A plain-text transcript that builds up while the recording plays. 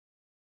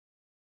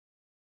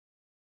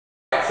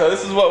so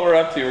this is what we're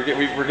up to. We're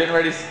getting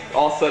ready,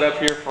 all set up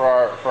here for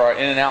our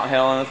in and out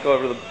Helen. Let's go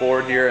over to the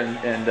board here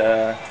and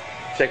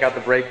check out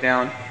the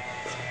breakdown.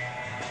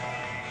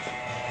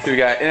 So we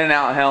got in and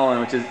out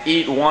Helen, which is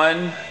eat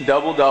 1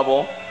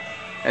 double,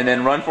 and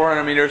then run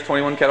 400 meters,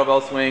 21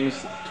 kettlebell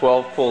swings,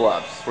 12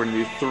 pull-ups. We're gonna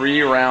do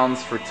 3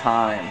 rounds for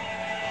time.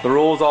 The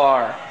rules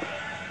are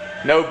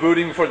no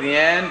booting before the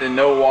end and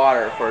no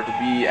water for it to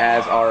be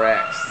as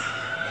RX.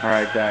 All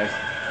right, guys.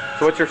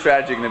 So what's your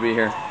strategy gonna be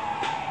here?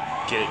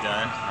 Get it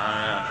done.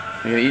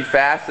 I You gonna eat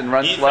fast and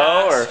run don't know.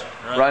 slow, Fast,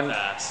 or run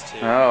fast too.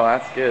 Oh,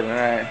 that's good. All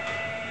right.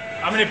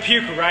 I'm gonna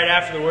puke right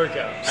after the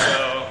workout,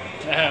 so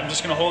I'm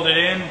just gonna hold it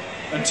in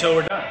until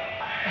we're done.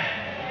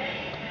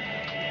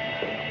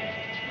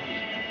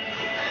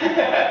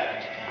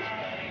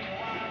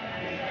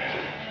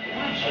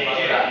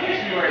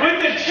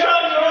 With the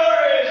Chuck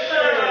Norris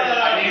shirt!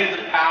 I needed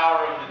the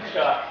power of the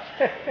Chuck.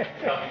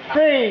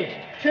 3,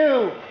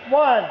 2,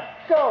 1,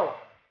 go!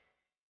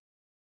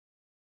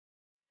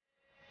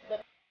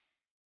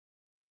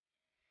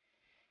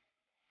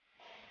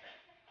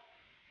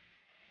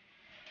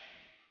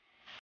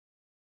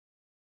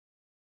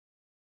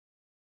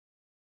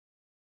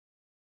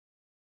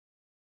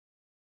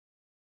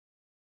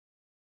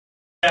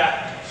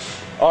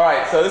 All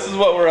right, so this is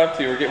what we're up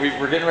to. We're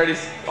getting ready,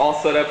 all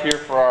set up here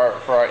for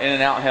our in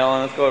and out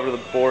Helen. Let's go over to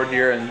the board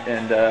here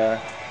and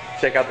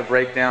check out the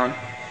breakdown.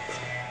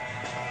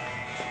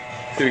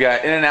 So we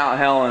got in and out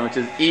Helen, which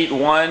is eat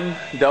 1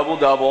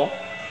 double,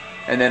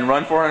 and then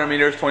run 400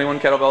 meters, 21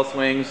 kettlebell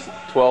swings,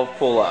 12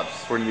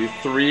 pull-ups. We're gonna do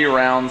 3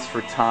 rounds for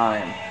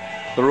time.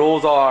 The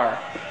rules are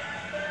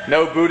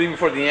no booting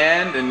before the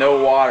end and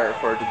no water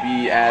for it to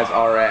be as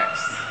RX.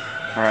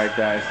 All right,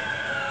 guys.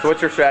 So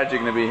what's your strategy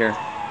gonna be here?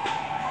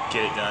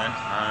 Get it done.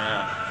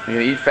 I You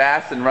gonna eat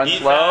fast and run don't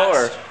know. slow,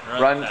 Fast,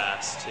 or run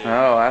fast too.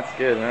 Oh, that's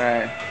good. All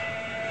right.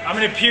 I'm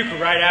gonna puke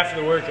right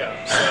after the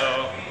workout,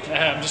 so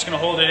I'm just gonna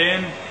hold it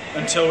in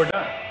until we're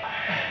done.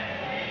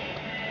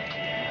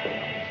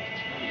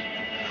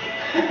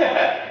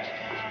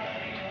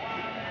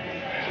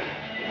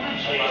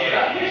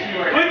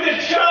 With the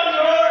Chuck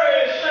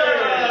Norris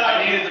shirt!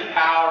 I needed the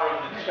power of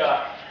the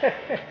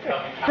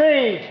Chuck.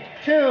 3,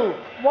 2,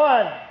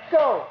 1,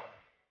 go!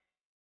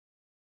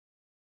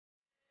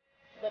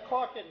 The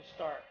clock didn't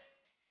start.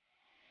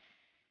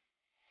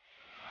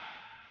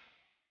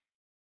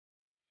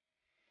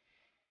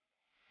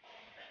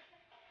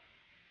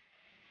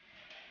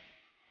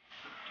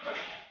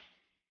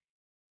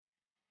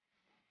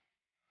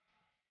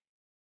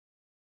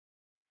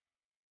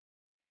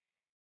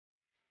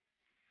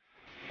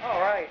 All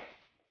right.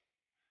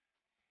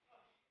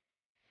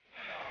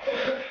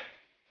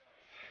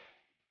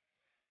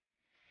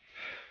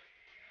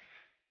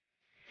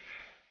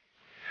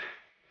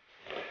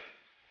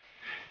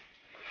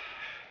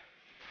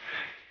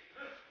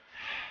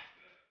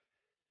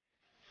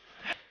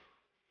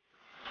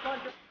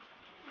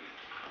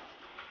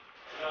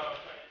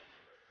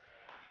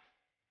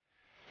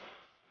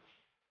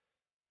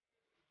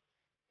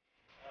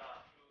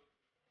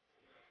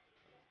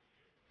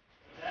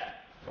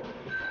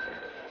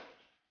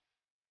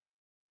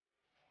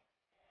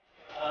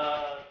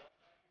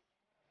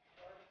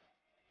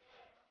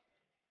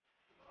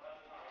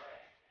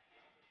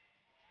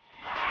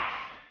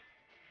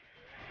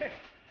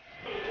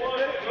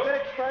 Good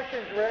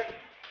expressions, Rick.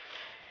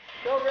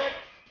 Go, Rick.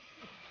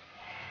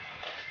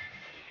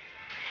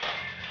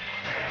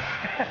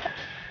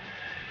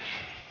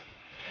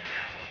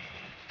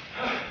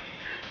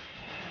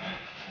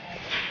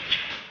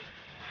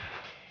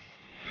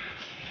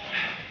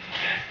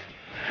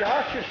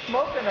 Josh, you're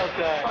smoking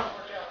okay.